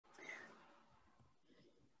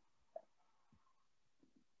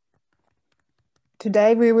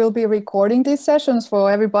Today we will be recording these sessions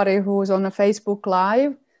for everybody who is on a Facebook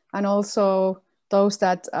Live and also those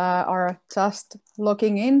that are just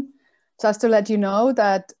logging in. Just to let you know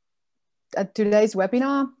that at today's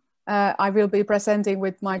webinar, I will be presenting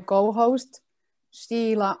with my co-host,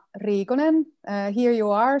 Sheila Riikonen. Here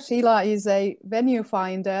you are. Sheila is a venue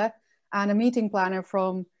finder and a meeting planner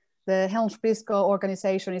from the HelmsBriscoe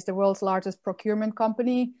organization. It's the world's largest procurement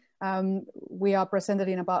company. We are presented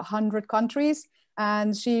in about 100 countries.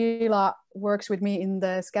 And Sheila works with me in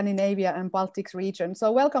the Scandinavia and Baltics region.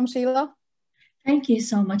 So welcome, Sheila. Thank you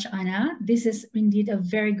so much, Anna. This is indeed a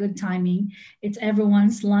very good timing. It's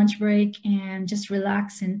everyone's lunch break and just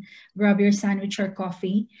relax and grab your sandwich or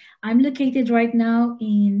coffee. I'm located right now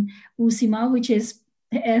in Uusimaa, which is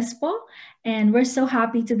Espoo, and we're so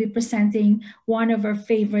happy to be presenting one of our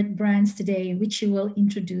favorite brands today, which you will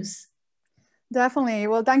introduce. Definitely.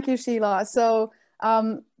 Well, thank you, Sheila. So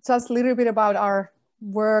just a little bit about our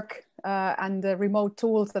work and the remote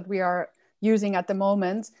tools that we are using at the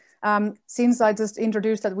moment. Since I just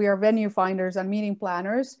introduced that we are venue finders and meeting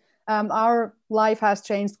planners, our life has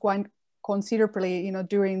changed quite considerably,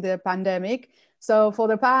 during the pandemic. So for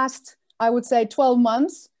the past, I would say 12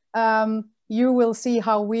 months, you will see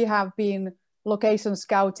how we have been location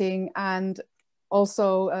scouting and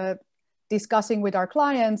also discussing with our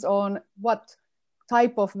clients on what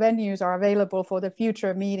type of venues are available for the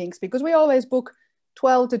future meetings, because we always book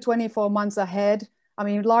 12 to 24 months ahead. I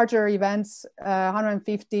mean, larger events,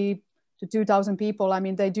 150 to 2,000 people, I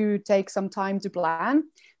mean, they do take some time to plan.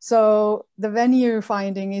 So the venue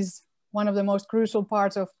finding is one of the most crucial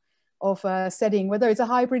parts of a setting, whether it's a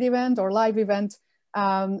hybrid event or live event.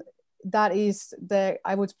 That is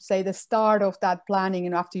I would say, the start of that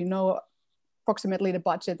planning, after you know approximately the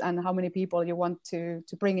budget and how many people you want to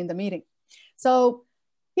bring in the meeting. So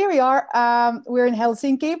here we are, we're in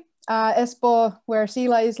Helsinki. Espoo, where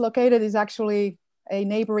Sheila is located, is actually a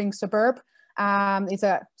neighboring suburb. It's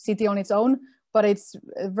a city on its own, but it's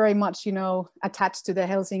very much, attached to the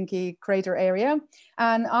Helsinki greater area.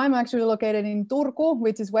 And I'm actually located in Turku,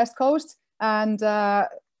 which is West Coast. And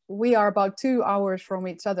we are about 2 hours from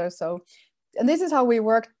each other. So, and this is how we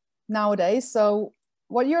work nowadays. So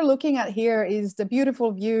what you're looking at here is the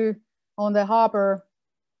beautiful view on the harbor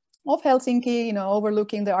of Helsinki,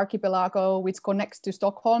 overlooking the archipelago, which connects to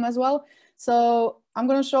Stockholm as well. So I'm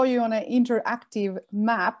going to show you on an interactive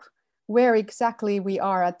map where exactly we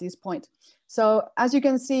are at this point. So as you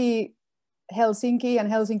can see, Helsinki and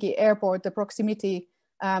Helsinki Airport, the proximity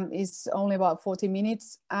is only about 40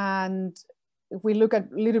 minutes. And if we look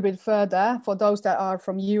at a little bit further, for those that are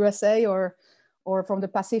from USA or from the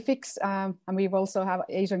Pacifics, and we've also have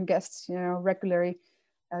Asian guests, regularly,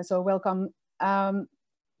 so welcome.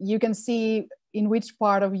 You can see in which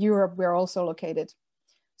part of Europe we're also located.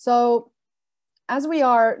 So as we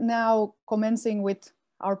are now commencing with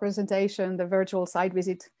our presentation, the virtual site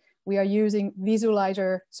visit, we are using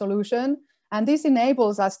Visualizer solution. And this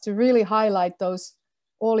enables us to really highlight those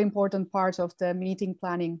all important parts of the meeting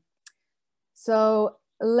planning. So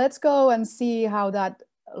let's go and see how that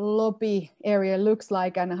lobby area looks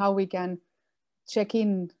like and how we can check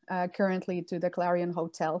in currently to the Clarion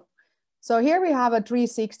Hotel. So here we have a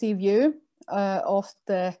 360 view of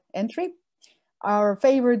the entry. Our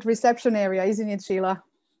favorite reception area, isn't it, Sheila?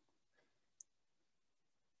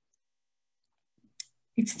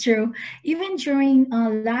 It's true. Even during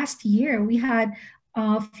last year, we had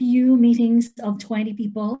a few meetings of 20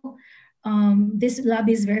 people. This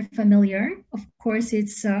lobby is very familiar. Of course,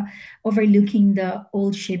 it's overlooking the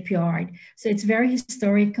old shipyard. So it's very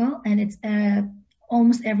historical, and it's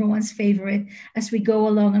almost everyone's favorite as we go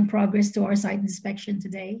along and progress to our site inspection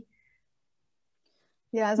today.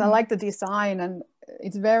 Yes, I like the design, and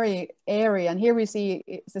it's very airy. And here we see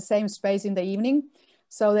it's the same space in the evening.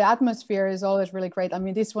 So the atmosphere is always really great. I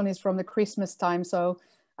mean, this one is from the Christmas time, so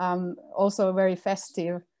also very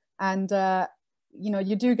festive. And,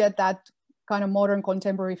 you do get that kind of modern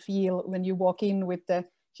contemporary feel when you walk in with the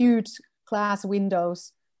huge glass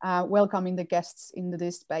windows welcoming the guests into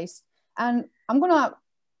this space. And I'm going to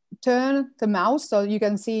turn the mouse so you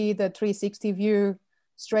can see the 360 view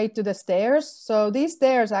straight to the stairs. So these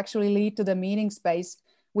stairs actually lead to the meeting space,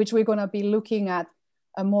 which we're going to be looking at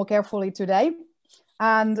more carefully today.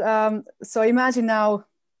 And so imagine now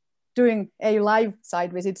doing a live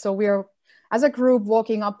site visit. So we're, as a group,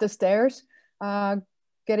 walking up the stairs,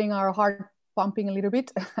 getting our heart pumping a little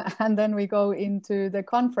bit, and then we go into the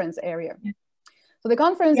conference area. So the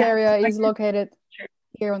conference area is located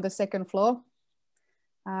here on the second floor.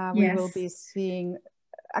 We will be seeing,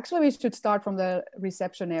 actually we should start from the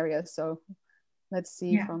reception area. So let's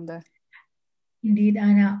see from the Indeed,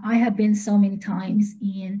 Anna. I have been so many times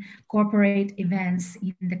in corporate events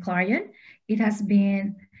in the Clarion. It has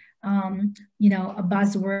been, a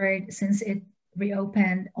buzzword since it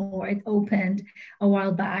reopened or it opened a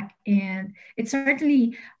while back, and it's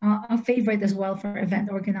certainly a favorite as well for event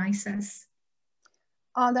organizers.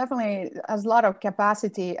 Definitely has a lot of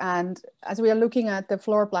capacity, and as we are looking at the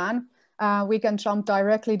floor plan, we can jump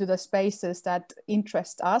directly to the spaces that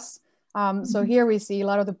interest us. So here we see a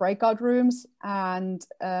lot of the breakout rooms, and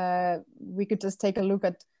we could just take a look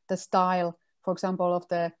at the style, for example, of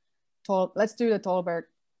the let's do the Tallberg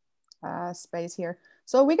space here.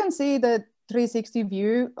 So we can see the 360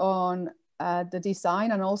 view on the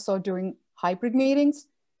design, and also during hybrid meetings.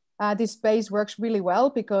 This space works really well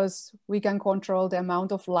because we can control the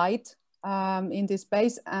amount of light in this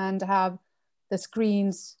space and have the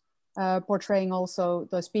screens portraying also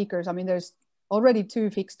the speakers. I mean, there's already 2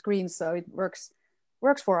 fixed screens, so it works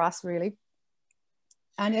for us really.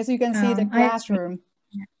 And as you can see, the classroom.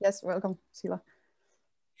 Yes, welcome, Sheila.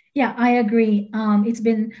 Yeah, I agree. It's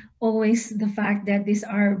been always the fact that these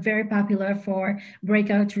are very popular for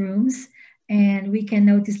breakout rooms. And we can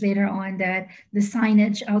notice later on that the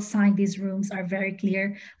signage outside these rooms are very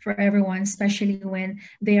clear for everyone, especially when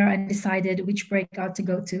they are undecided which breakout to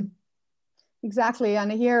go to. Exactly.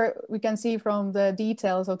 And here we can see from the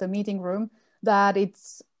details of the meeting room that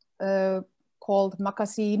it's called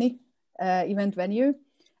Makasini event venue.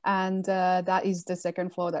 And that is the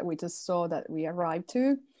 2nd floor that we just saw that we arrived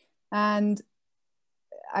to. And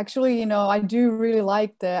actually, I do really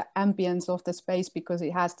like the ambience of the space because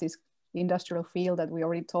it has this industrial feel that we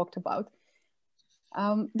already talked about.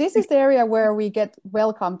 This is the area where we get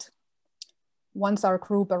welcomed once our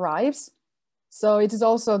group arrives. So it is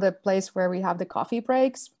also the place where we have the coffee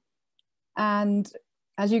breaks. And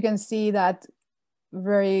as you can see, that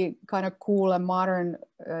very kind of cool and modern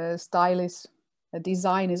stylish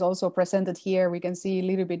design is also presented here. We can see a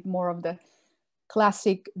little bit more of the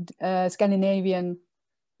classic Scandinavian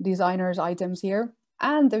designers items here,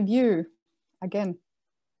 and the view again.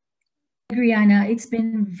 Agree, Anna. It's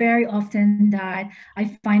been very often that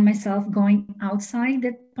I find myself going outside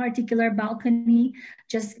that particular balcony,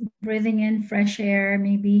 just breathing in fresh air,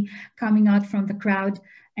 maybe coming out from the crowd,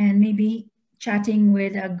 and maybe chatting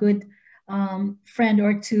with a good friend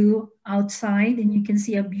or two outside. And you can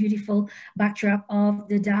see a beautiful backdrop of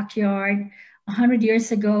the dockyard. 100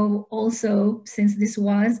 years ago, also, since this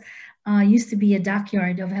was used to be a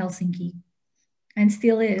dockyard of Helsinki, and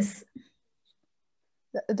still is.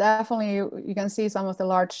 Definitely, you can see some of the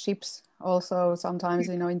large ships also sometimes,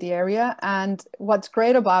 in the area. And what's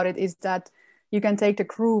great about it is that you can take the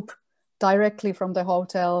group directly from the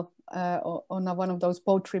hotel on one of those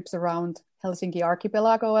boat trips around Helsinki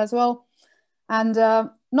archipelago as well. And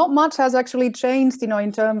not much has actually changed,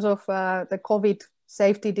 in terms of the COVID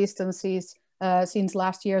safety distances since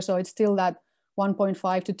last year. So it's still that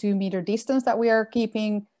 1.5 to 2 meter distance that we are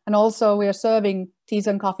keeping. And also we are serving teas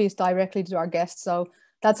and coffees directly to our guests. So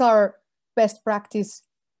that's our best practice,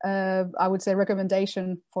 I would say,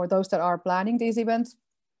 recommendation for those that are planning these events.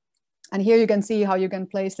 And here you can see how you can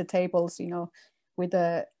place the tables, with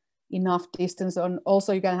enough distance. And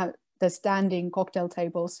also you can have the standing cocktail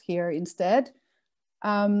tables here instead,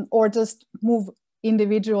 or just move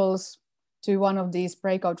individuals to one of these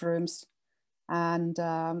breakout rooms and,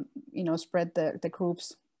 spread the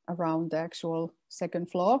groups around the actual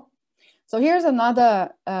 2nd floor. So here's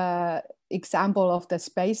another example of the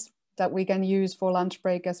space that we can use for lunch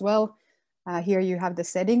break as well. Here you have the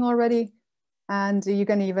setting already, and you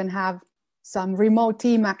can even have some remote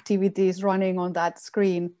team activities running on that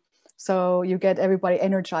screen. So you get everybody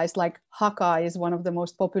energized, like Haka is one of the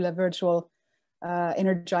most popular virtual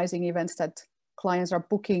energizing events that clients are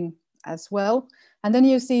booking as well. And then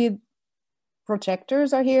you see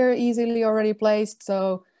projectors are here easily already placed.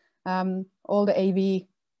 So all the AV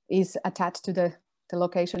is attached to the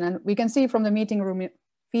location. And we can see from the meeting room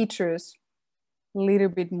features a little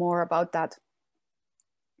bit more about that.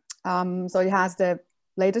 So it has the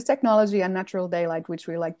latest technology and natural daylight, which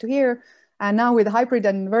we like to hear. And now with hybrid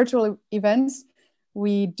and virtual events,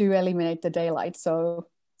 we do eliminate the daylight. So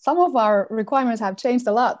some of our requirements have changed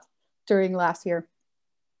a lot during last year.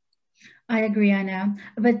 I agree, Anna.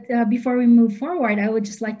 But before we move forward, I would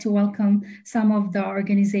just like to welcome some of the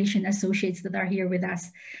organization associates that are here with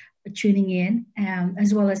us, tuning in,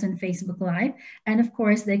 as well as on Facebook Live. And of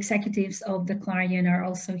course, the executives of the Clarion are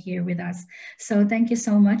also here with us. So thank you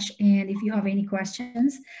so much. And if you have any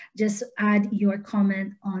questions, just add your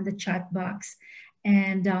comment on the chat box.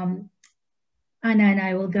 And Anna and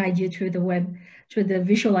I will guide you through the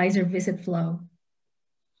visualizer visit flow.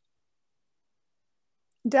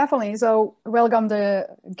 Definitely. So welcome the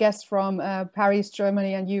guests from Paris,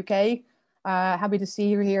 Germany, and UK. Happy to see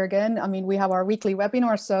you here again. I mean, we have our weekly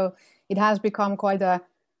webinar, so it has become quite a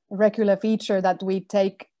regular feature that we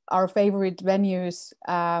take our favorite venues.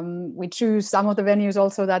 We choose some of the venues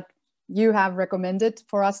also that you have recommended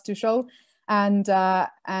for us to show, and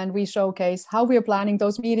we showcase how we are planning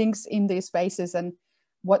those meetings in these spaces and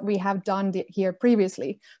what we have done here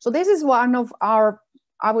previously. So this is one of our,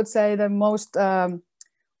 I would say, the most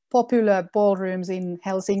popular ballrooms in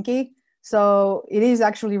Helsinki. So it is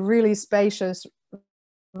actually really spacious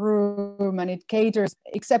room, and it caters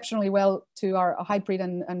exceptionally well to our hybrid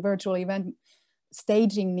and virtual event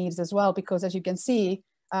staging needs as well, because as you can see,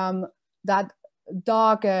 that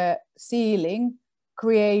dark ceiling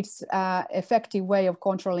creates an effective way of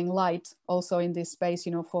controlling light also in this space,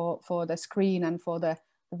 you know, for the screen and for the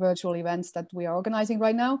virtual events that we are organizing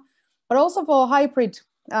right now. But also for hybrid,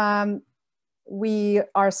 we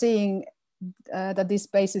are seeing that this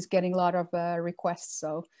space is getting a lot of requests.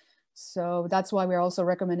 So that's why we're also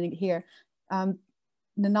recommending it here. The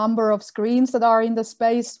number of screens that are in the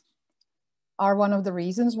space are one of the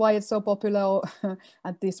reasons why it's so popular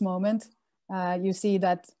at this moment. You see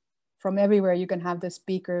that from everywhere you can have the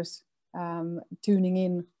speakers tuning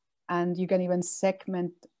in, and you can even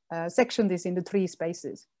section this into 3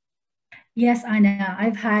 spaces. Yes, Anna,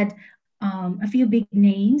 I've had a few big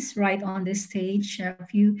names right on this stage, a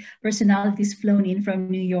few personalities flown in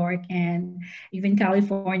from New York and even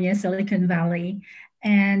California, Silicon Valley.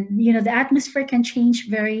 And, you know, the atmosphere can change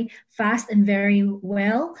very fast and very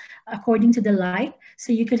well according to the light.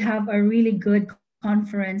 So you could have a really good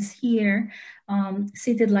conference here,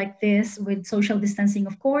 seated like this with social distancing,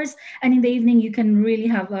 of course. And in the evening, you can really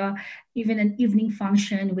have even an evening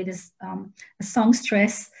function with a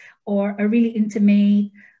songstress or a really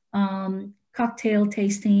intimate cocktail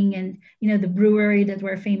tasting, and you know, the brewery that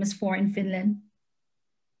we're famous for in Finland.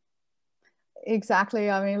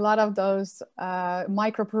 Exactly. I mean, a lot of those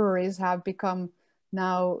microbreweries have become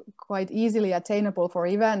now quite easily attainable for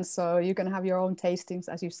events, so you can have your own tastings,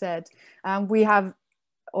 as you said. We have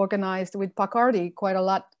organized with Bacardi quite a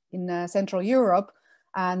lot in Central Europe,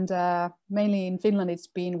 and mainly in Finland it's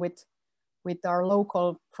been with our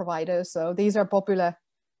local providers. So these are popular,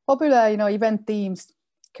 you know, event themes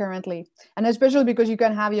currently, and especially because you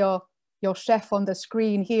can have your chef on the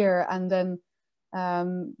screen here, and then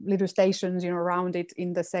little stations, you know, around it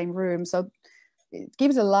in the same room. So it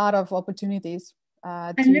gives a lot of opportunities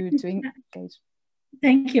to engage.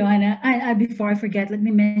 Thank you, Anna. Before I forget, let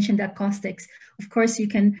me mention the acoustics. Of course, you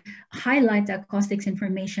can highlight the acoustics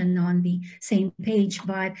information on the same page,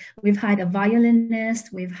 but we've had a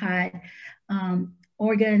violinist, we've had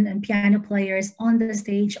organ and piano players on the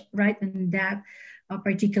stage right in that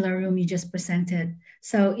particular room you just presented.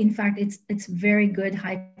 So in fact, it's very good,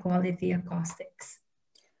 high quality acoustics.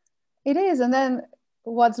 It is. And then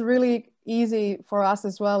what's really easy for us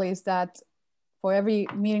as well is that for every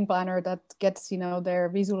meeting planner that gets, you know, their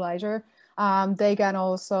visualizer, they can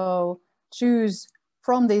also choose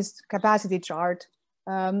from this capacity chart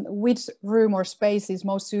which room or space is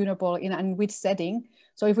most suitable in which setting.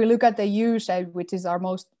 So if we look at the U shape, which is our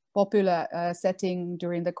most popular setting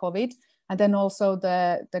during the COVID, and then also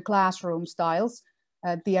the classroom styles,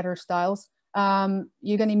 theater styles,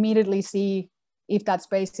 you can immediately see if that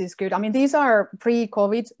space is good. I mean, these are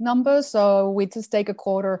pre-COVID numbers, so we just take a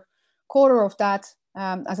quarter of that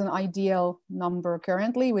as an ideal number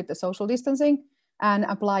currently with the social distancing, and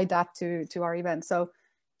apply that to our event. So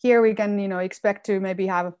here we can, you know, expect to maybe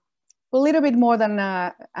have a little bit more than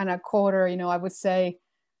a quarter, you know, I would say,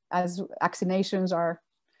 as vaccinations are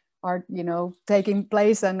you know, taking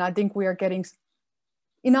place, and I think we are getting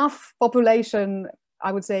enough population,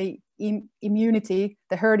 I would say, immunity,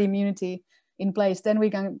 the herd immunity in place, then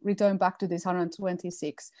we can return back to this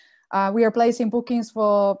 126. We are placing bookings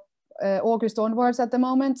for August onwards at the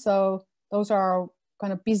moment, so those are our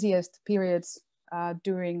kind of busiest periods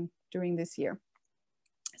during this year.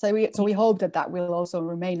 So we hope that will also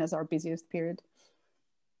remain as our busiest period.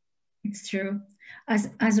 It's true.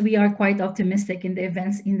 As we are quite optimistic in the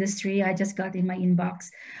events industry, I just got in my inbox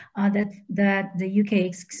that the UK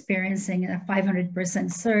is experiencing a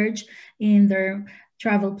 500% surge in their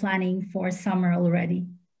travel planning for summer already.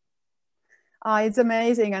 It's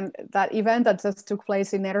amazing. And that event that just took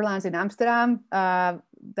place in Netherlands, in Amsterdam,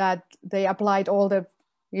 that they applied all the,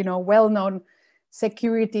 you know, well-known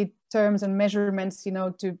security terms and measurements, you know,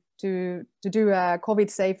 to do a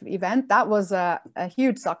COVID-safe event. That was a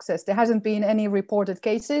huge success. There hasn't been any reported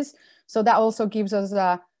cases, so that also gives us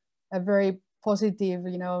a very positive,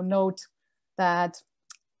 you know, note that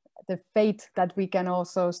the fate that we can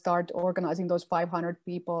also start organizing those 500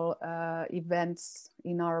 people events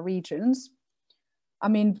in our regions. I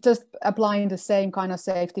mean, just applying the same kind of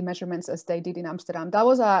safety measurements as they did in Amsterdam. That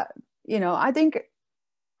was a, you know, I think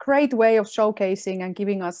great way of showcasing and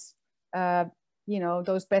giving us, you know,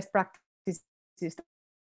 those best practices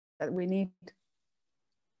that we need.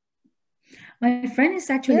 My friend is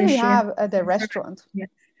actually Here we a chef have the restaurant. Yes,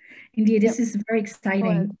 indeed, this is very Go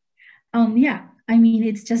exciting. ahead. Yeah, I mean,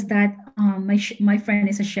 it's just that my friend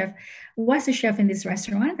is a chef, was a chef in this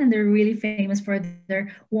restaurant, and they're really famous for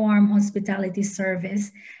their warm hospitality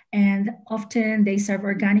service. And often they serve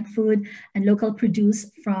organic food and local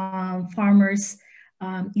produce from farmers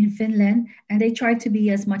in Finland, and they try to be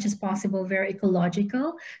as much as possible very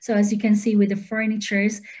ecological. So as you can see with the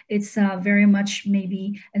furnitures, it's very much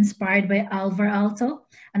maybe inspired by Alvar Aalto,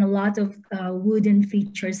 and a lot of wooden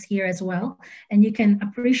features here as well. And you can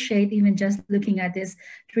appreciate, even just looking at this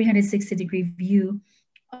 360-degree view,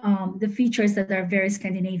 the features that are very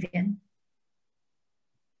Scandinavian.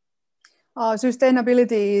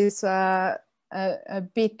 Sustainability is a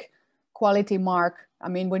big quality mark. I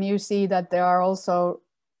mean, when you see that there are also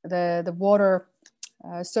the water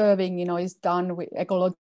serving, you know, is done with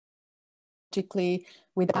ecologically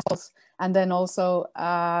with apples, and then also,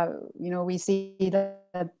 you know, we see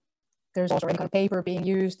that there's also paper being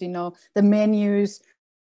used, you know, the menus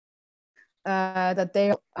that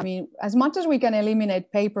they, I mean, as much as we can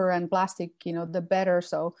eliminate paper and plastic, you know, the better.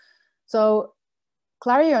 So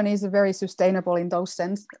Clarion is very sustainable in those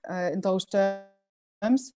sense, in those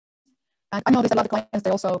terms. And I noticed a lot of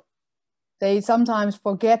clients, they sometimes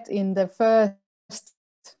forget in the first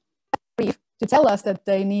brief to tell us that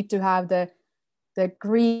they need to have the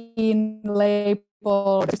green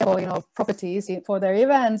label, you know, properties for their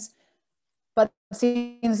events. But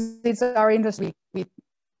since it's our industry, we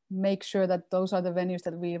make sure that those are the venues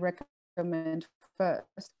that we recommend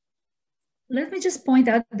first. Let me just point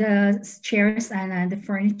out the chairs and the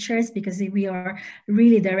furnitures, because we are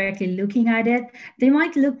really directly looking at it. They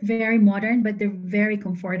might look very modern, but they're very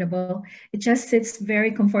comfortable. It just sits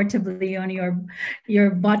very comfortably on your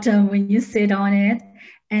bottom when you sit on it.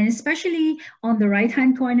 And especially on the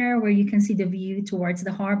right-hand corner where you can see the view towards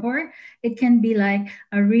the harbor, it can be like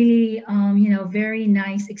a really, you know, very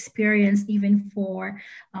nice experience, even for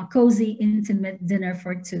a cozy, intimate dinner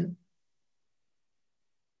for two.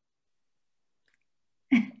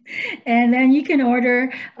 And then you can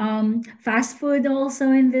order fast food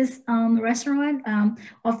also in this restaurant.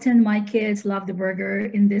 Often my kids love the burger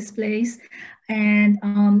in this place. And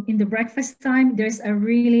in the breakfast time, there's a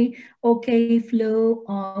really okay flow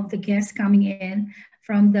of the guests coming in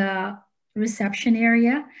from the reception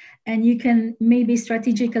area. And you can maybe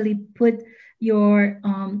strategically put your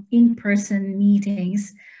in-person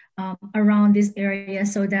meetings around this area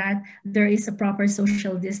so that there is a proper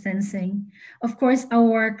social distancing. Of course,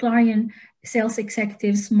 our Clarion sales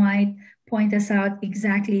executives might point us out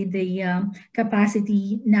exactly the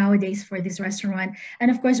capacity nowadays for this restaurant.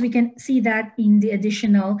 And of course, we can see that in the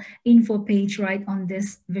additional info page right on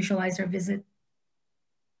this visualizer visit.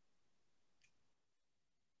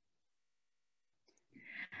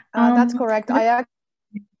 That's correct. I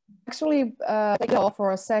actually take it off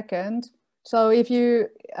for a second. So if you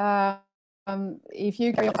carry on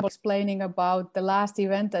explaining about the last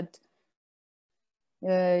event that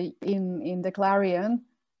in the Clarion,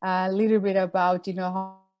 a little bit about, you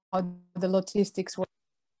know, how the logistics work.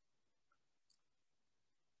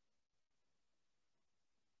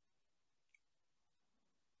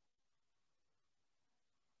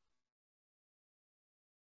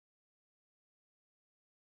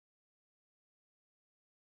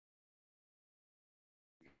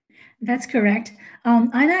 That's correct.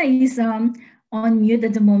 Anna is on mute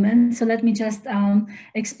at the moment, so let me just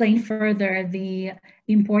explain further the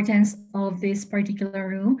importance of this particular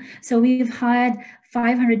room. So we've had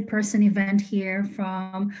 500-person event here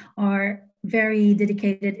from our very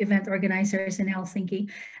dedicated event organizers in Helsinki,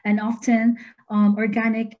 and often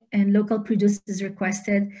organic and local produce is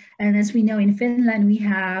requested. And as we know, in Finland, we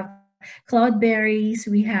have cloudberries,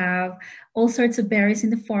 we have all sorts of berries in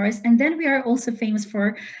the forest, and then we are also famous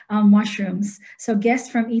for mushrooms. So guests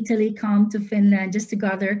from Italy come to Finland just to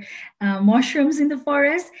gather mushrooms in the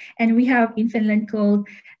forest, and we have in Finland called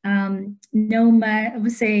no man, we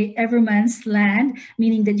say everyman's land,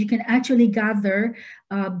 meaning that you can actually gather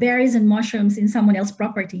berries and mushrooms in someone else's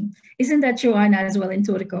property. Isn't that true, Anna, as well in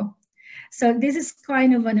Turku? So this is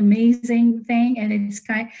kind of an amazing thing, and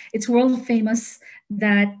it's world famous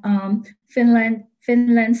that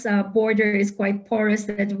Finland's border is quite porous,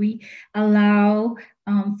 that we allow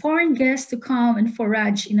foreign guests to come and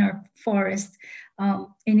forage in our forest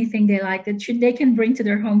anything they like that they can bring to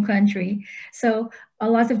their home country. So a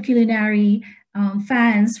lot of culinary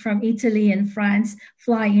fans from Italy and France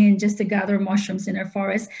fly in just to gather mushrooms in our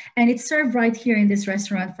forest, and it's served right here in this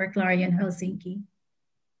restaurant for Clarion Helsinki.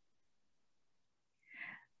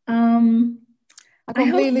 I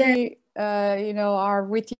completely, you know, are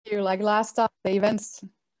with you. Like last time, the events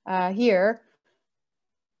here,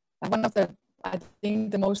 one of the, I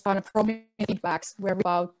think, the most kind of prominent feedbacks were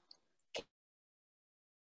about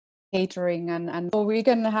catering, and so we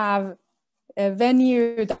can have a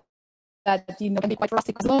venue that you know can be quite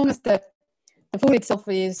rustic as long as the food itself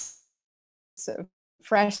is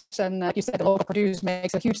fresh, and like you said, the local produce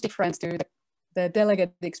makes a huge difference to the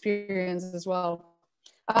delegate experience as well.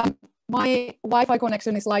 My Wi-Fi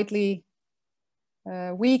connection is slightly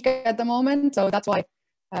weak at the moment, so that's why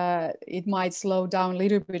it might slow down a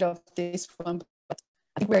little bit of this one. But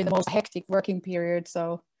I think we're in the most hectic working period,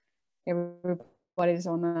 so everybody's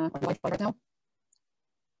on Wi-Fi right now.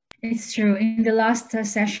 It's true. In the last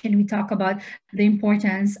session, we talked about the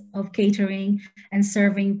importance of catering and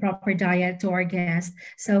serving proper diet to our guests.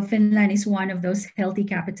 So Finland is one of those healthy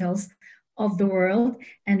capitals of the world,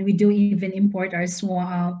 and we do even import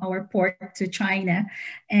our pork to China.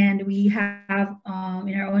 And we have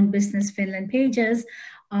in our own business Finland pages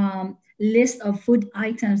list of food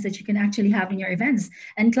items that you can actually have in your events.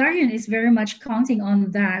 And Clarion is very much counting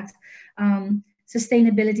on that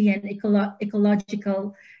sustainability and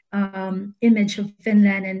ecological image of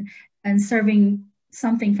Finland, and serving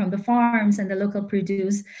something from the farms and the local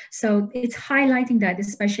produce. So it's highlighting that,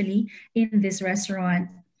 especially in this restaurant.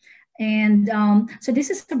 And so this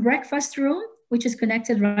is the breakfast room, which is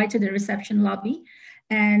connected right to the reception lobby.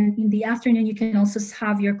 And in the afternoon, you can also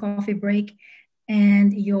have your coffee break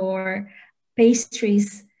and your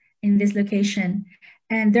pastries in this location.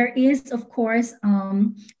 And there is, of course,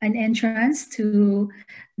 an entrance to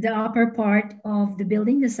the upper part of the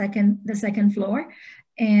building, the second floor.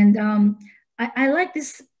 And I like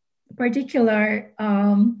this particular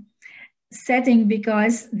setting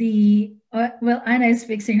because well, Anna is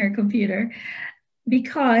fixing her computer,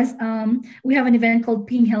 because we have an event called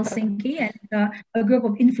Ping Helsinki, and a group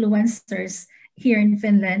of influencers here in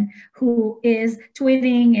Finland who is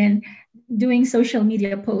tweeting and doing social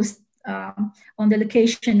media posts on the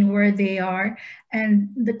location where they are. And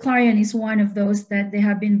the Clarion is one of those that they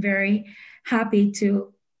have been very happy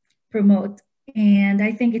to promote. And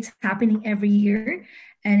I think it's happening every year,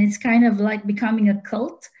 and it's kind of like becoming a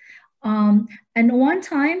cult. And one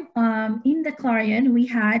time in the Clarion, we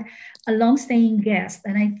had a long-staying guest,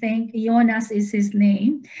 and I think Jonas is his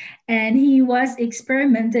name, and he was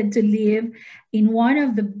experimented to live in one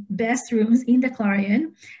of the best rooms in the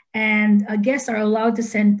Clarion, and guests are allowed to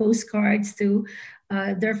send postcards to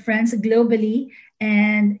their friends globally.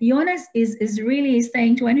 And Jonas is really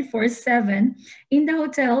staying 24/7 in the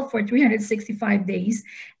hotel for 365 days.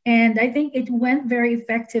 And I think it went very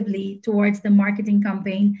effectively towards the marketing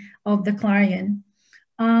campaign of the Clarion.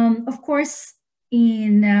 Of course,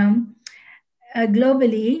 in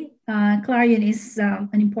globally, Clarion is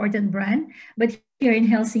an important brand, but here in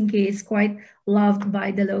Helsinki, it's quite loved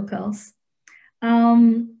by the locals.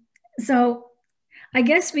 So I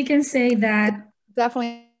guess we can say that.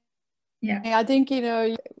 Definitely. Yeah. I think, you know,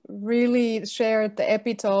 you really shared the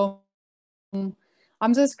epitome.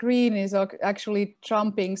 I'm the screen is actually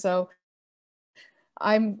jumping, so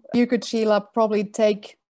you could, Sheila, probably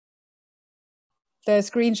take the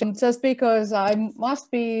screenshot, just because I must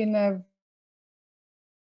be in a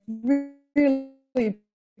really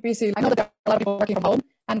busy. I know that there are a lot of people working from home,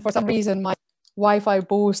 and for some reason my Wi-Fi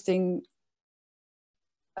boosting.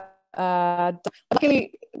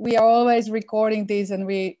 Luckily, we are always recording these, and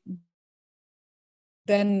we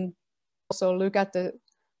then also look at the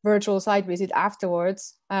virtual site visit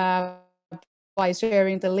afterwards by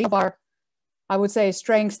sharing the link of our, I would say,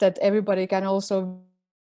 strengths that everybody can also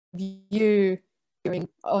view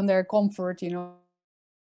on their comfort, you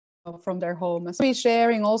know, from their home. So we're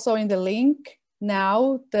sharing also in the link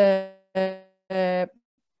now the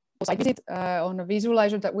site visit on a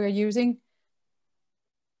visualizer that we're using.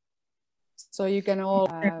 So you can all,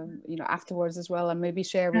 you know, afterwards as well, and maybe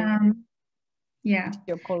share with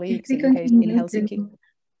your colleagues in case in Helsinki.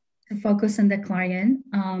 To focus on the Clarion.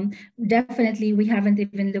 Definitely, we haven't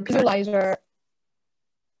even looked at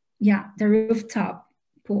the rooftop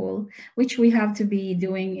pool, which we have to be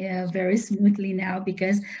doing very smoothly now,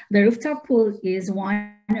 because the rooftop pool is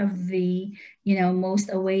one of the, you know, most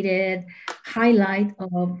awaited highlight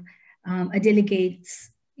of a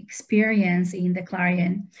delegate's, experience in the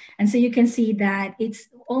Clarion. And so you can see that it's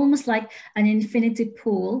almost like an infinity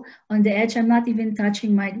pool on the edge. I'm not even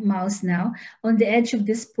touching my mouse now. On the edge of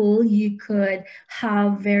this pool, you could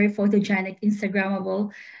have very photogenic,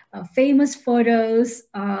 Instagrammable, famous photos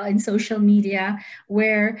in social media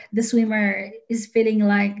where the swimmer is feeling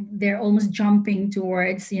like they're almost jumping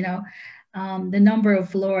towards, the number of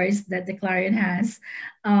floors that the Clarion has,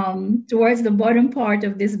 towards the bottom part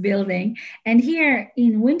of this building. And here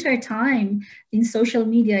in winter time, in social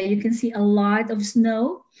media, you can see a lot of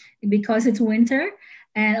snow because it's winter,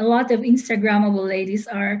 and a lot of Instagrammable ladies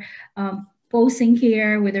are posing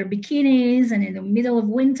here with their bikinis and in the middle of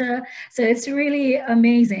winter. So it's really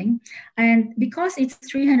amazing. And because it's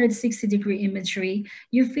 360-degree imagery,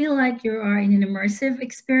 you feel like you are in an immersive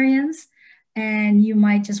experience, and you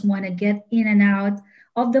might just want to get in and out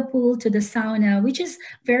of the pool to the sauna, which is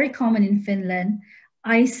very common in Finland.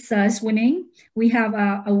 Ice swimming, we have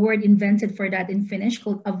a word invented for that in Finnish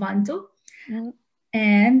called avanto. Mm-hmm.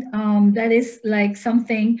 And that is like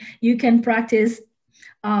something you can practice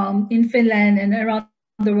in Finland and around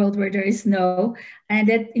the world where there is snow, and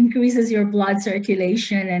it increases your blood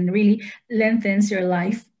circulation and really lengthens your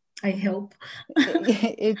life, I hope.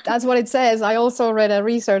 That's what it says. I also read a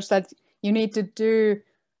research that you need to do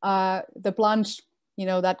the plunge,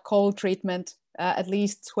 that cold treatment at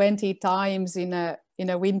least 20 times in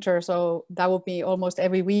a winter. So that would be almost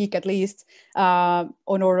every week at least,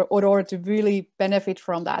 in order to really benefit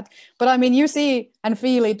from that. But I mean, you see and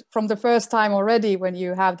feel it from the first time already when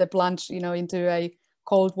you have the plunge, into a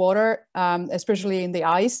cold water, especially in the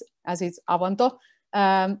ice, as it's avanto.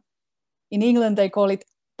 In England, they call it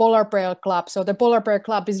Polar Bear Club. So the Polar Bear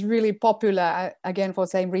Club is really popular, again, for the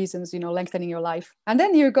same reasons, lengthening your life. And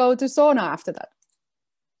then you go to sauna after that.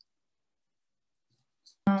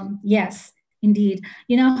 Yes, indeed.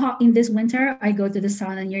 How in this winter, I go to the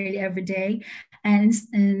sauna nearly every day. And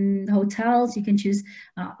in hotels, you can choose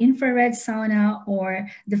infrared sauna or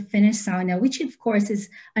the Finnish sauna, which of course is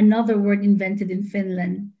another word invented in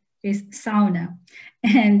Finland, is sauna.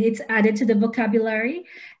 And it's added to the vocabulary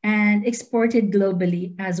and exported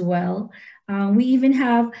globally as well. We even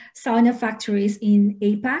have sauna factories in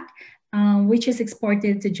APAC, which is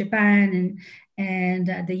exported to Japan and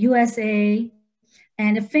the USA,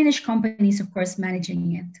 and the Finnish companies, of course,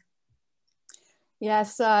 managing it.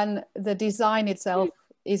 Yes, and the design itself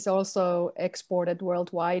is also exported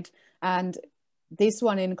worldwide. And this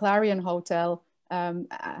one in Clarion Hotel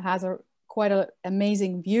has quite an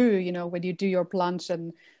amazing view, when you do your plunge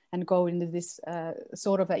and go into this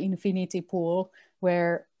sort of an infinity pool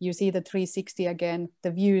where you see the 360 again, the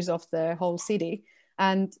views of the whole city.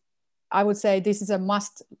 And I would say this is a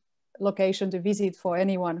must location to visit for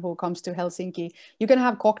anyone who comes to Helsinki. You can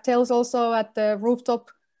have cocktails also at the rooftop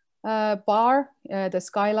bar. The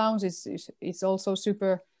Sky Lounge is also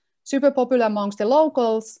super popular amongst the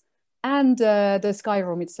locals. And the Sky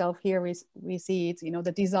Room itself, here we see it,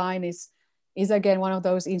 the design is again one of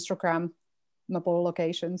those Instagrammable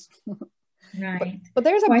locations. Right. But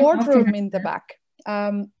there's a boardroom in the back.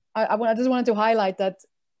 I just wanted to highlight that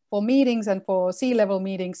for meetings and for C-level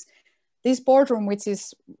meetings, this boardroom, which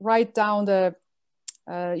is right down the,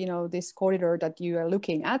 this corridor that you are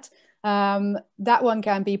looking at, that one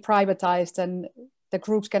can be privatized, and the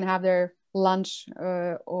groups can have their lunch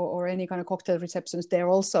or any kind of cocktail receptions there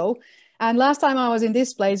also. And last time I was in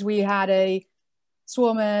this place, we had a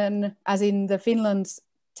Suomen, as in the Finland's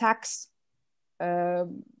tax, I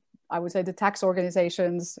would say the tax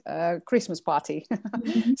organization's Christmas party.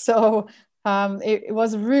 Mm-hmm. So it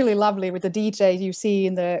was really lovely with the DJ you see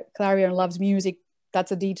in the Clarion Loves Music.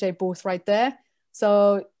 That's a DJ booth right there.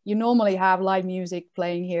 So you normally have live music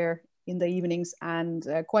playing here in the evenings, and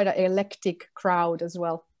quite an eclectic crowd as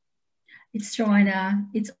well. It's Joanna.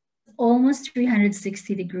 It's almost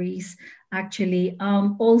 360 degrees actually.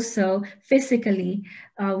 Also physically,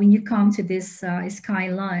 when you come to this Sky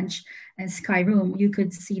Lounge and Sky Room, you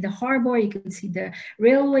could see the harbor, you could see the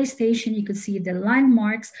railway station, you could see the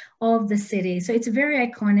landmarks of the city. So it's very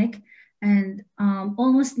iconic, and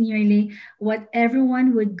almost nearly what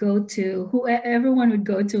everyone would go to, who everyone would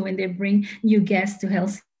go to when they bring new guests to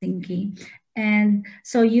Helsinki. And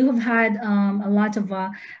so you have had a lot of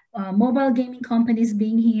mobile gaming companies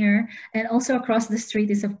being here, and also across the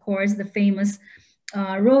street is of course the famous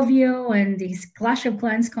Rovio and these Clash of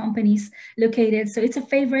Clans companies located. So it's a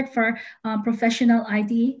favorite for professional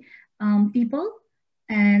IT people,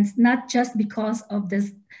 and not just because of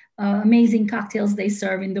this amazing cocktails they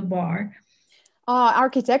serve in the bar.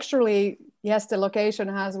 Architecturally, yes, the location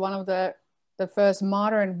has one of the first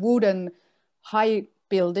modern wooden high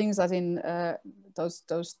buildings, as in those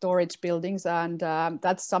storage buildings, and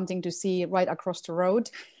that's something to see right across the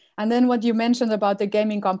road. And then what you mentioned about the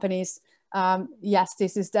gaming companies, yes,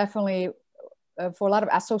 this is definitely for a lot of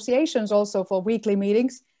associations, also for weekly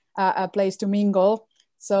meetings, a place to mingle.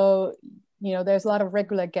 So, you know, there's a lot of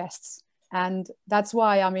regular guests, and that's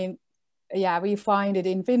why, I mean, yeah, we find it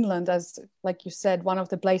in Finland as, like you said, one of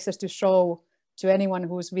the places to show to anyone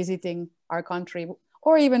who's visiting our country,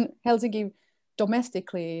 or even Helsinki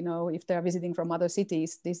domestically, you know, if they're visiting from other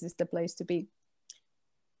cities, this is the place to be.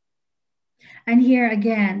 And here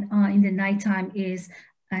again, in the nighttime is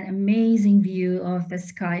an amazing view of the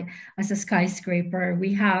sky as a skyscraper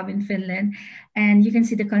we have in Finland. And you can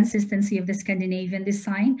see the consistency of the Scandinavian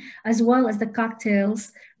design, as well as the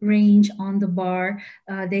cocktails range on the bar.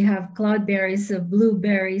 They have cloudberries,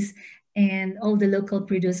 blueberries, and all the local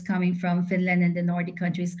produce coming from Finland and the Nordic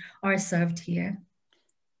countries are served here.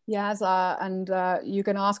 Yes, and you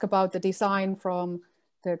can ask about the design from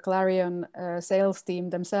the Clarion sales team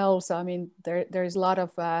themselves. I mean, there's a lot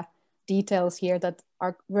of details here that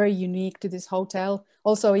are very unique to this hotel.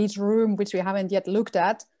 Also, each room, which we haven't yet looked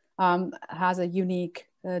at, has a unique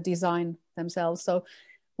design themselves. So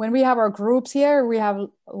when we have our groups here, we have a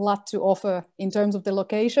lot to offer in terms of the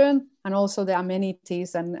location and also the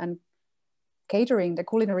amenities and catering, the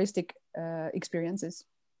culinaristic experiences.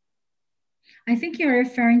 I think you're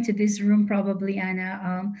referring to this room probably,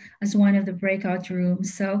 Anna, as one of the breakout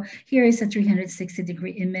rooms. So here is a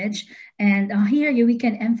 360-degree image. And here we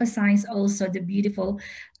can emphasize also the beautiful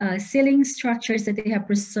ceiling structures that they have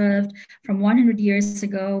preserved from 100 years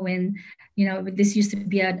ago when, you know, this used to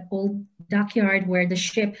be an old dockyard where the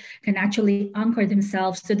ship can actually anchor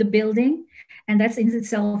themselves to the building. And that's in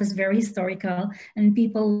itself is very historical. And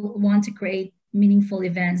people want to create meaningful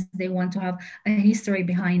events. They want to have a history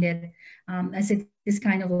behind it. As it is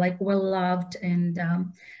kind of like well loved, and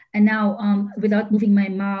now without moving my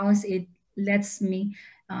mouse, it lets me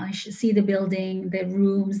see the building, the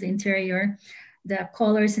rooms, the interior, the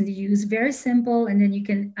colors and the hues. Very simple, and then you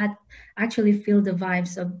can actually feel the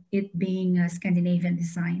vibes of it being a Scandinavian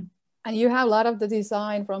design. And you have a lot of the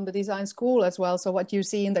design from the design school as well. So what you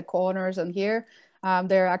see in the corners and here,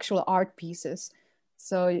 they're actual art pieces.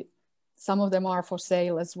 So some of them are for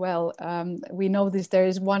sale as well. We noticed there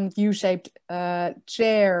is one U-shaped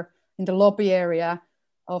chair in the lobby area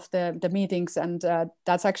of the meetings, and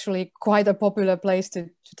that's actually quite a popular place to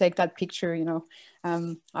take that picture. You know,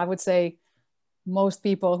 I would say most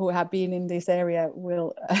people who have been in this area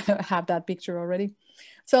will have that picture already.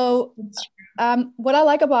 So what I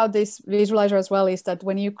like about this visualizer as well is that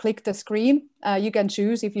when you click the screen, you can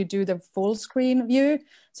choose if you do the full screen view.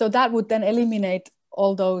 So that would then eliminate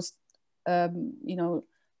all those you know,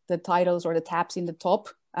 the titles or the tabs in the top.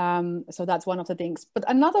 So that's one of the things. But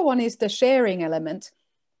another one is the sharing element.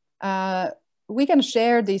 We can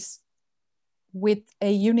share this with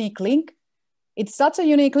a unique link. It's such a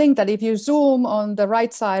unique link that if you zoom on the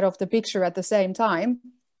right side of the picture at the same time,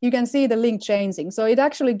 you can see the link changing. So it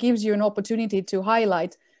actually gives you an opportunity to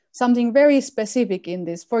highlight something very specific in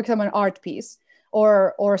this, for example, an art piece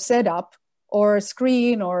or setup or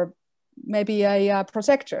screen or maybe a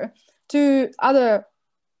projector to other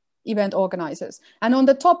event organizers. And on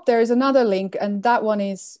the top, there is another link, and that one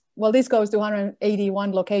is, well, this goes to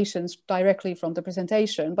 181 locations directly from the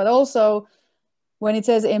presentation, but also when it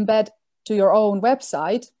says embed to your own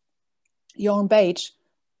website, your own page,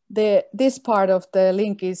 this part of the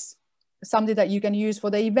link is something that you can use for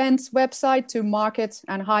the event's website to market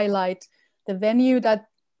and highlight the venue that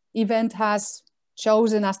event has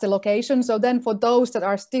chosen as the location. So then for those that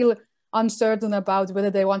are still uncertain about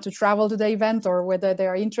whether they want to travel to the event or whether they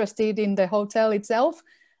are interested in the hotel itself,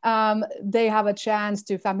 they have a chance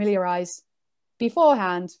to familiarize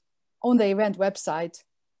beforehand on the event website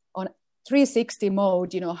on 360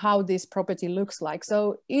 mode, you know, how this property looks like.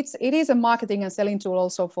 So it is a marketing and selling tool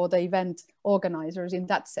also for the event organizers in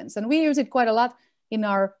that sense. And we use it quite a lot in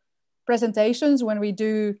our presentations when we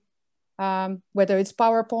do, whether it's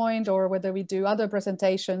PowerPoint or whether we do other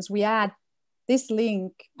presentations, we add this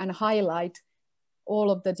link and highlight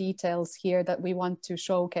all of the details here that we want to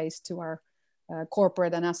showcase to our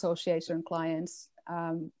corporate and association clients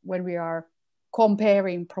when we are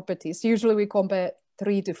comparing properties. Usually we compare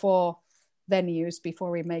 3 to 4 venues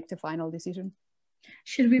before we make the final decision.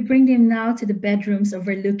 Should we bring them now to the bedrooms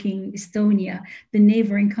overlooking Estonia, the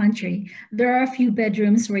neighboring country? There are a few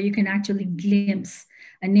bedrooms where you can actually glimpse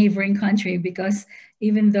a neighboring country, because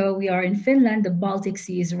even though we are in Finland, the Baltic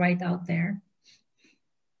Sea is right out there.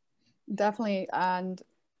 Definitely. And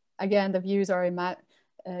again, the views are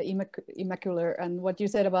immaculate. And what you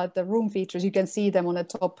said about the room features, you can see them on the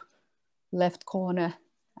top left corner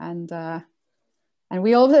And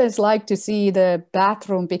we always like to see the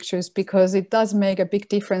bathroom pictures because it does make a big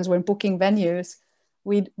difference when booking venues.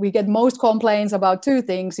 We get most complaints about two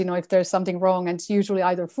things, you know, if there's something wrong, and it's usually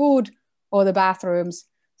either food or the bathrooms.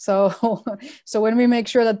 So, so when we make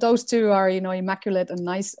sure that those two are, you know, immaculate and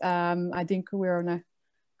nice, I think we're on a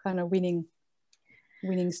kind of winning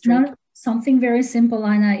streak. Now, something very simple,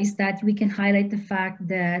 Anna, is that we can highlight the fact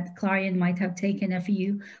that client might have taken a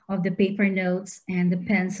few of the paper notes and the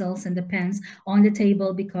pencils and the pens on the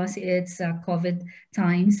table because it's COVID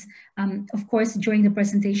times. Of course, during the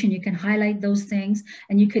presentation, you can highlight those things,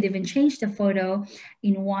 and you could even change the photo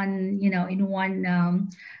in one, you know,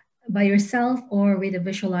 by yourself or with a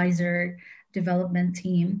visualizer development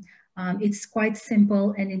team. It's quite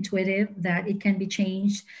simple and intuitive that it can be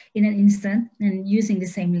changed in an instant and using the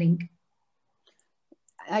same link.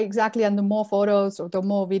 Exactly, and the more photos or the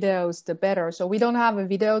more videos, the better. So we don't have a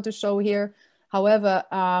video to show here. However,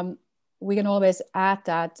 we can always add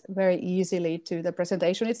that very easily to the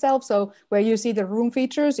presentation itself. So where you see the room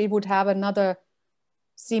features, it would have another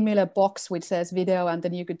similar box which says video, and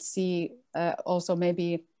then you could see also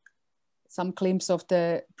maybe some glimpse of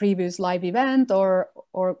the previous live event, or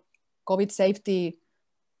COVID safety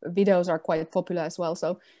videos are quite popular as well.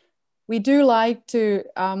 So we do like to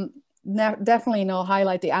definitely, you know,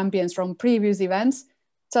 highlight the ambience from previous events,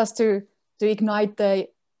 just to ignite the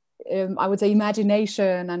I would say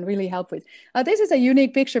imagination and really help with. This is a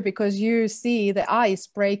unique picture because you see the ice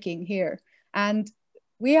breaking here, and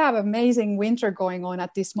we have amazing winter going on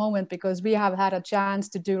at this moment because we have had a chance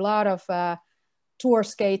to do a lot of tour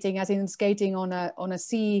skating, as in skating on a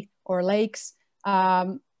sea or lakes.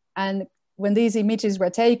 And when these images were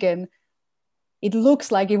taken, it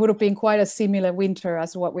looks like it would have been quite a similar winter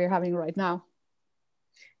as what we're having right now.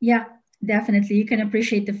 Yeah, definitely. You can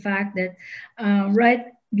appreciate the fact that right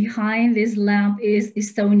behind this lamp is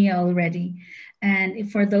Estonia already.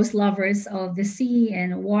 And for those lovers of the sea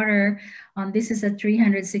and water, this is a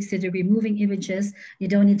 360-degree moving images. You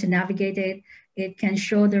don't need to navigate it. It can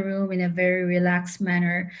show the room in a very relaxed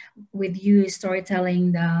manner with you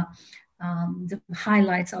storytelling the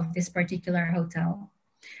highlights of this particular hotel.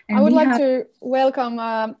 And I would like to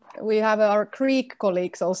welcome, we have our Greek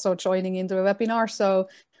colleagues also joining into the webinar. So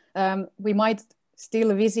we might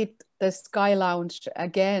still visit the Sky Lounge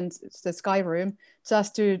again, the Sky Room,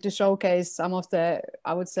 just to showcase some of the,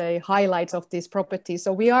 I would say, highlights of this property.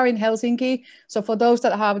 So we are in Helsinki. So for those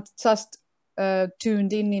that have just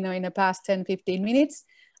tuned in, you know, in the past 10-15 minutes,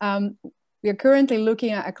 we are currently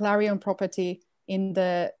looking at a Clarion property in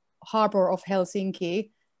the harbor of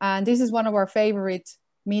Helsinki. And this is one of our favorite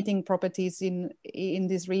meeting properties in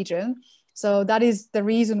this region. So that is the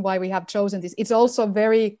reason why we have chosen this. It's also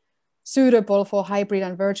very suitable for hybrid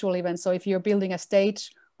and virtual events. So if you're building a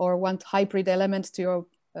stage or want hybrid elements to your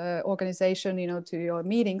organization, you know, to your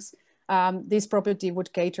meetings, this property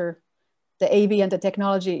would cater. The AV and the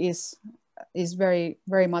technology is very,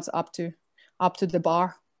 very much up to the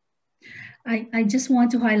bar. I just want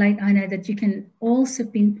to highlight, Anna, that you can also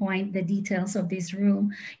pinpoint the details of this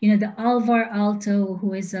room. You know, the Alvar Aalto,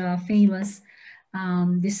 who is a famous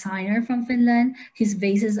designer from Finland, his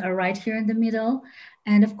vases are right here in the middle.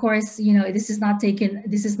 And of course, you know, this is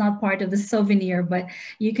not part of the souvenir, but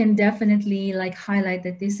you can definitely like highlight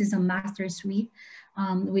that this is a master suite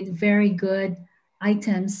with very good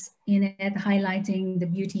items in it, highlighting the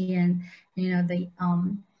beauty and, you know, the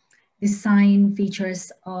design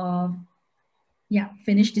features of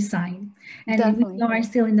finished design. And Definitely. we are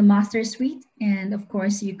still in the master suite, and of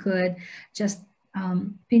course you could just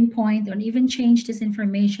pinpoint or even change this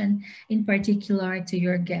information in particular to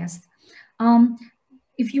your guest.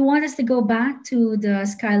 If you want us to go back to the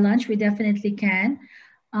Sky Lunch, we definitely can.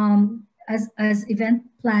 As event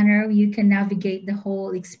planner, you can navigate the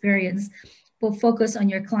whole experience, but focus on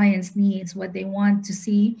your clients' needs, what they want to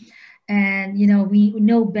see. And, you know, we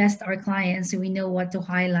know best our clients, so we know what to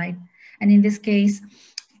highlight. And in this case,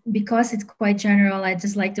 because it's quite general, I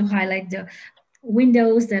just like to highlight the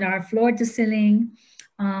windows that are floor to ceiling.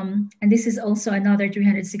 And this is also another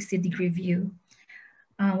 360-degree view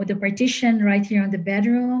with the partition right here on the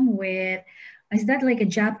bedroom with, is that like a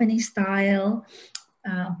Japanese style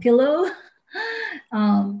pillow?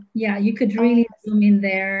 Yeah, you could really zoom in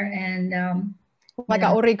there and like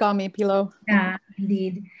an origami pillow. Yeah,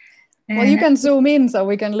 indeed. And well, you can zoom in so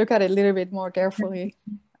we can look at it a little bit more carefully.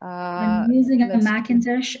 I'm using a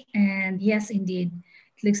Macintosh, and yes, indeed,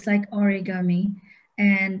 it looks like origami.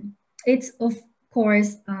 And it's, of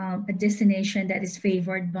course, a destination that is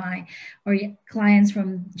favored by our clients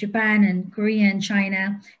from Japan and Korea and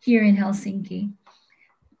China here in Helsinki.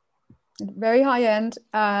 very high end.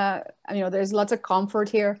 There's lots of comfort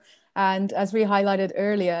here. And as we highlighted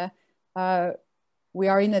earlier, we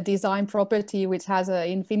are in a design property which has an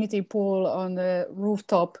infinity pool on the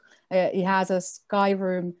rooftop. It has a sky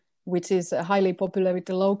room, which is highly popular with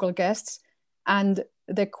the local guests. And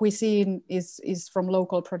the cuisine is from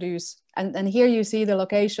local produce. And here you see the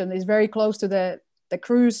location is very close to the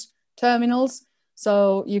cruise terminals.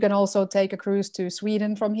 So you can also take a cruise to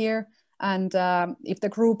Sweden from here. And if the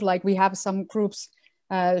group, like we have some groups,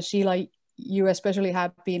 Sheila, you especially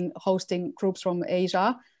have been hosting groups from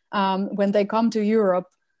Asia. When they come to Europe,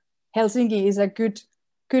 Helsinki is a good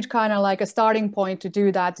kind of like a starting point to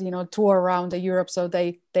do that, tour around the Europe. So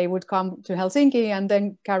they would come to Helsinki and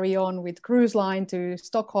then carry on with cruise line to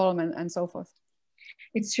Stockholm and so forth.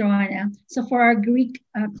 It's Joanna. So for our Greek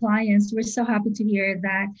clients, we're so happy to hear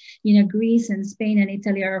that, Greece and Spain and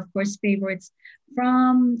Italy are, of course, favorites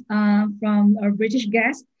from our British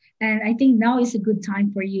guests. And I think now is a good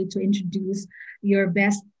time for you to introduce your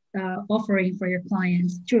best offering for your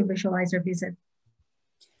clients through Visualizer Visit.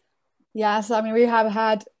 Yes, we have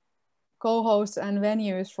had co-hosts and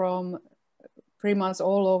venues from pretty much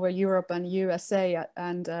all over Europe and USA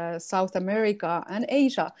and South America and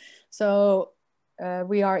Asia. So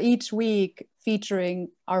we are each week featuring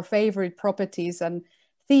our favorite properties and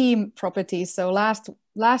theme properties. So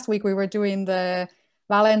last week we were doing the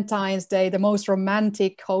Valentine's Day, the most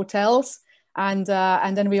romantic hotels, and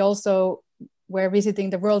then we also were visiting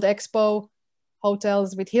the World Expo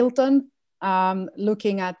hotels with Hilton,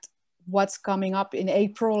 looking at what's coming up in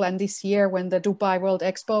April and this year when the Dubai World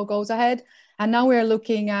Expo goes ahead. And now we're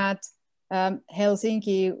looking at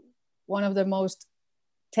Helsinki, one of the most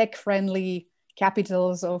tech-friendly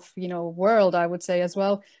capitals of world, I would say as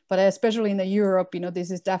well, but especially in the Europe,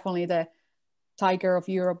 this is definitely the tiger of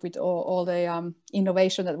Europe with all the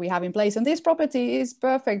innovation that we have in place. And this property is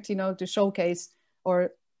perfect, to showcase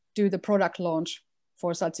or do the product launch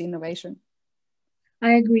for such innovation.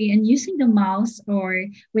 I agree. And using the mouse or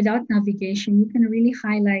without navigation, you can really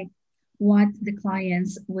highlight what the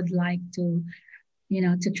clients would like to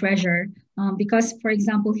treasure. Because, for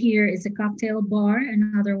example, here is a cocktail bar,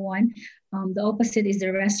 another one. The opposite is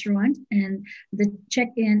the restaurant, and the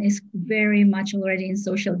check-in is very much already in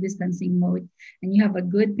social distancing mode. And you have a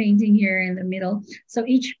good painting here in the middle. So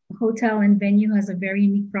each hotel and venue has a very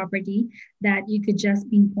unique property that you could just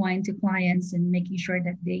pinpoint to clients and making sure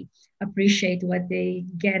that they appreciate what they're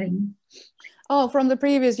getting. Oh, from the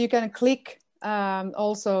previous, you can click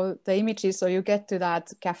also the images, so you get to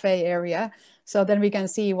that cafe area. So then we can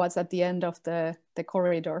see what's at the end of the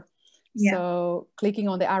corridor. Yeah. So clicking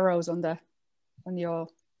on the arrows on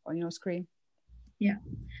your screen. Yeah.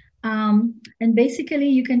 And basically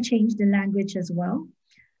you can change the language as well.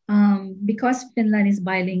 Because Finland is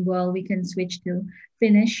bilingual, we can switch to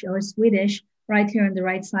Finnish or Swedish right here on the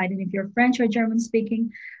right side. And if you're French or German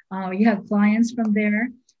speaking, you have clients from there,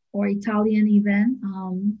 or Italian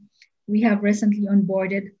even. We have recently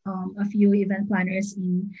onboarded a few event planners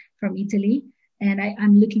from Italy. And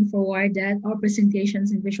I'm looking forward that our presentations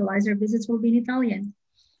and Visualizer visits will be in Italian.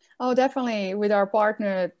 Oh, definitely. With our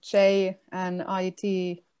partner, J and IT,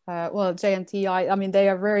 J and TI, they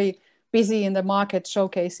are very busy in the market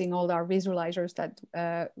showcasing all our visualizers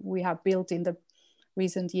that we have built in the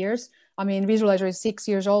recent years. Visualizer is 6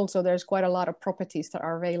 years old, so there's quite a lot of properties that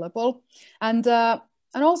are available. And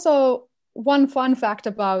also one fun fact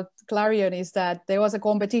about Clarion is that there was a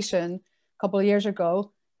competition a couple of years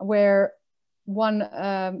ago where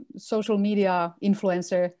one social media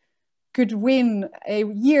influencer could win a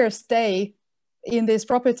year stay in this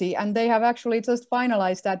property, and they have actually just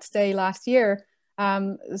finalized that stay last year.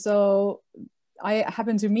 So I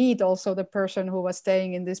happened to meet also the person who was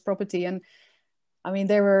staying in this property, and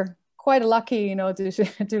they were quite lucky,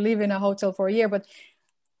 to live in a hotel for a year. But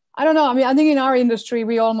I don't know. I think in our industry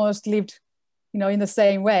we almost lived, in the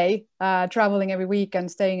same way, traveling every week and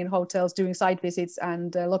staying in hotels, doing site visits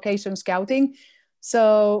and location scouting.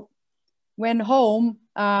 So when home,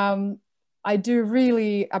 I do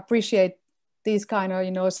really appreciate these kind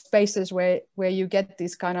of, spaces where you get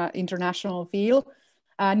this kind of international feel.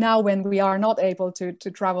 Now when we are not able to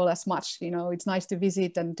travel as much, it's nice to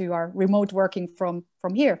visit and do our remote working from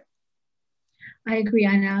here. I agree,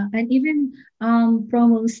 Anna. And even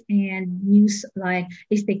promos and news like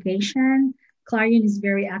a staycation, Clarion is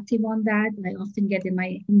very active on that. I often get in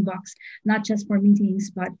my inbox, not just for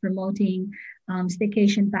meetings, but promoting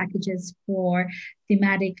staycation packages for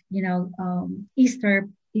thematic, Easter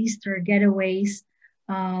getaways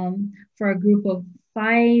for a group of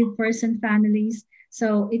 5-person families.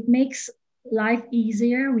 So it makes life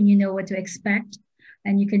easier when you know what to expect,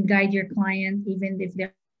 and you can guide your client even if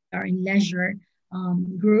they're are in leisure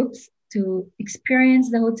groups to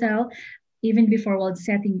experience the hotel even before while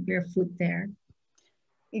setting your foot there.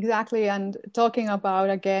 Exactly. And talking about,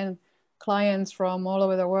 again, clients from all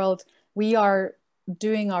over the world, we are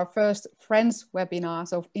doing our first French webinar,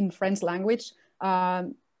 so in French language,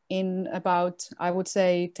 in about, I would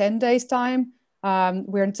say, 10 days time.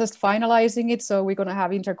 We're just finalizing it. So we're going to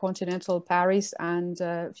have Intercontinental Paris and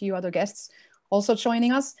a few other guests also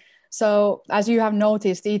joining us. So as you have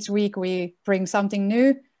noticed, each week we bring something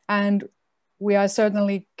new, and we are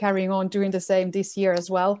certainly carrying on doing the same this year as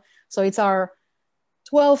well. So it's our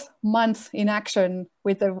 12th month in action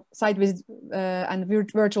with the site visit and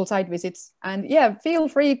virtual site visits. And yeah, feel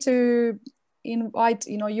free to invite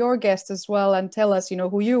your guests as well and tell us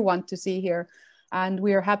who you want to see here, and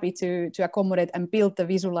we are happy to accommodate and build the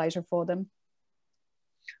visualizer for them.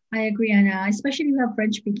 I agree, Anna. Especially we have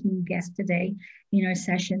French-speaking guests today in our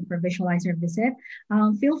session for Visualizer Visit.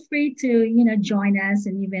 Feel free to join us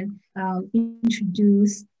and even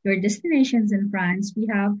introduce your destinations in France. We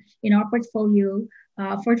have in our portfolio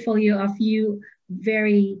a few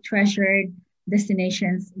very treasured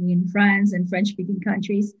destinations in France and French-speaking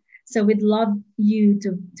countries. So we'd love you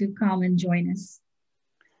to come and join us.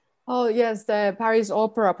 Oh yes, the Paris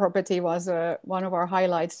Opera property was one of our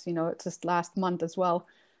highlights, just last month as well.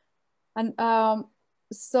 And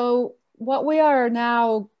so what we are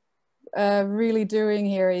now really doing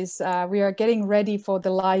here is we are getting ready for the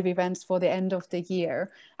live events for the end of the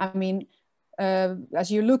year. I mean,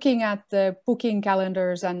 as you're looking at the booking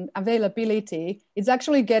calendars and availability, it's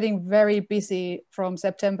actually getting very busy from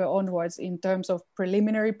September onwards in terms of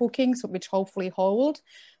preliminary bookings, which hopefully hold.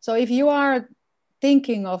 So if you are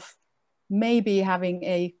thinking of maybe having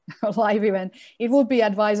a live event, it would be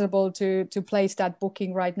advisable to place that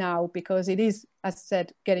booking right now, because it is, as I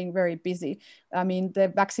said, getting very busy. I mean, the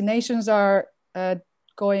vaccinations are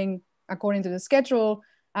going according to the schedule,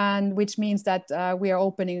 and which means that we are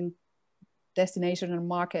opening destination and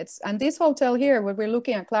markets. And this hotel here, where we're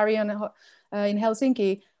looking at, Clarion in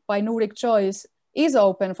Helsinki by Nordic Choice, is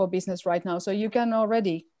open for business right now. So you can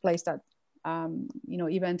already place that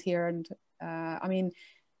event here. And I mean,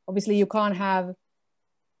 obviously, you can't have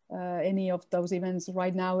any of those events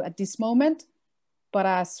right now at this moment, but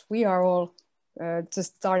as we are all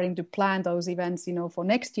just starting to plan those events, for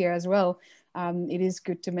next year as well, it is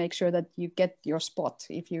good to make sure that you get your spot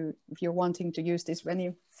if you're wanting to use this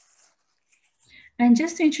venue. And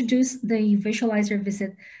just to introduce the Visualizer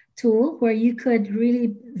Visit tool, where you could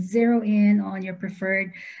really zero in on your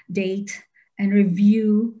preferred date and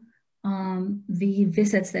review the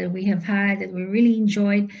visits that we have had, that we really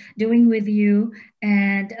enjoyed doing with you,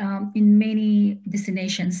 and in many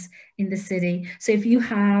destinations in the city. So if you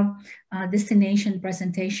have a destination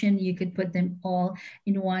presentation, you could put them all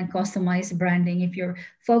in one customized branding. If you're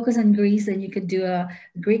focused on Greece, then you could do a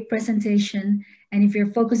Greek presentation. And if you're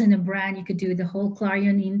focused on a brand, you could do the whole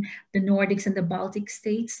Clarion in the Nordics and the Baltic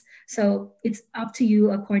states. So it's up to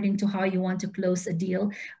you according to how you want to close a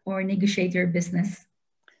deal or negotiate your business.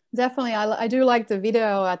 Definitely. I do like the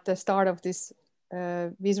video at the start of this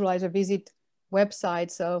Visualizer Visit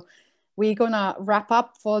website. So we're going to wrap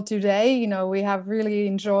up for today. We have really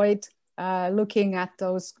enjoyed looking at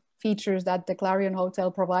those features that the Clarion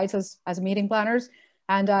Hotel provides us as meeting planners.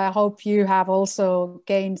 And I hope you have also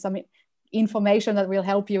gained some information that will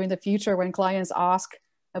help you in the future when clients ask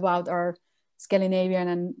about our Scandinavian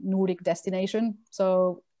and Nordic destination.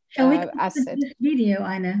 So shall we as said, this video,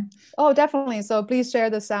 Anna? Oh, definitely. So please share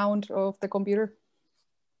the sound of the computer.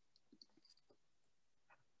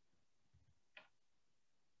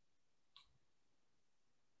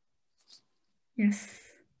 Yes.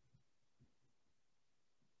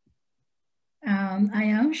 I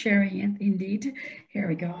am sharing it indeed. Here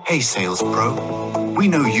we go. Hey, Sales Pro. We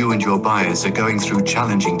know you and your buyers are going through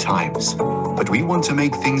challenging times, but we want to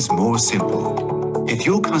make things more simple. If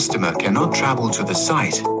your customer cannot travel to the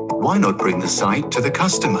site, why not bring the site to the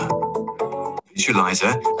customer?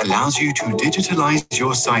 Visualizer allows you to digitalize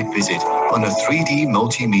your site visit on a 3D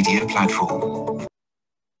multimedia platform.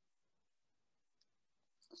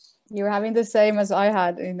 You're having the same as I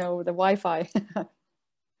had, the Wi-Fi.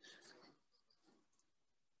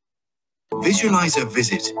 Visualizer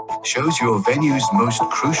Visit shows your venue's most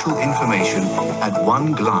crucial information at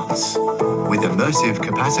one glance. With immersive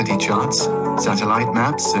capacity charts, satellite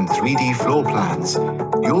maps, and 3D floor plans,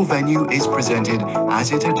 your venue is presented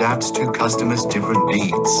as it adapts to customers' different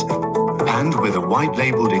needs. And with a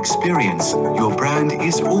white-labeled experience, your brand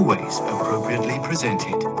is always appropriately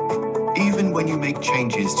presented. Even when you make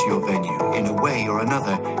changes to your venue in a way or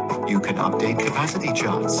another, you can update capacity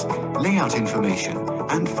charts, layout information,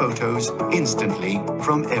 and photos instantly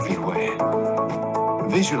from everywhere.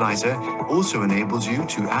 Visualizer also enables you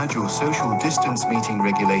to add your social distance meeting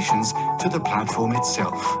regulations to the platform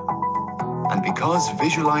itself. And because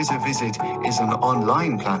Visualizer Visit is an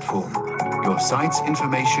online platform, your site's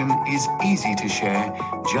information is easy to share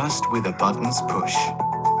just with a button's push.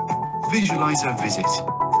 Visualizer Visit,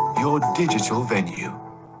 your digital venue.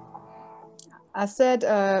 As said,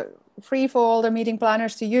 free for all the meeting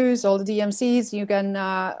planners to use, all the DMCs. You can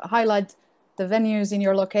highlight the venues in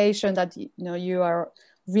your location that you are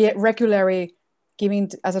regularly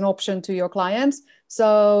giving as an option to your clients.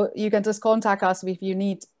 So you can just contact us if you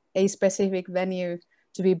need a specific venue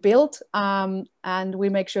to be built, and we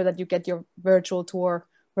make sure that you get your virtual tour,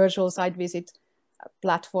 virtual site visit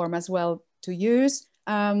platform as well to use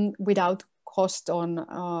without cost on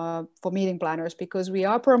for meeting planners, because we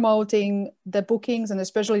are promoting the bookings, and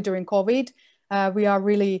especially during COVID, we are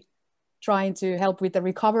really trying to help with the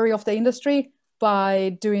recovery of the industry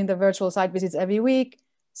by doing the virtual site visits every week.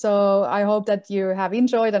 So I hope that you have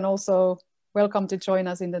enjoyed, and also welcome to join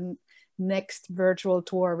us in the next virtual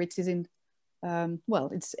tour, which is in,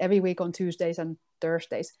 well, it's every week on Tuesdays and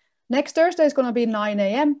Thursdays. Next Thursday is going to be 9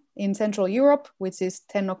 a.m. in Central Europe, which is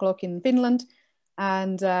 10 o'clock in Finland.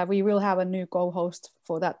 And we will have a new co-host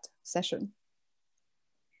for that session.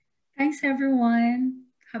 Thanks, everyone.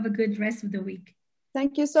 Have a good rest of the week.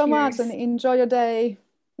 Thank you so much, and enjoy your day.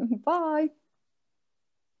 Bye.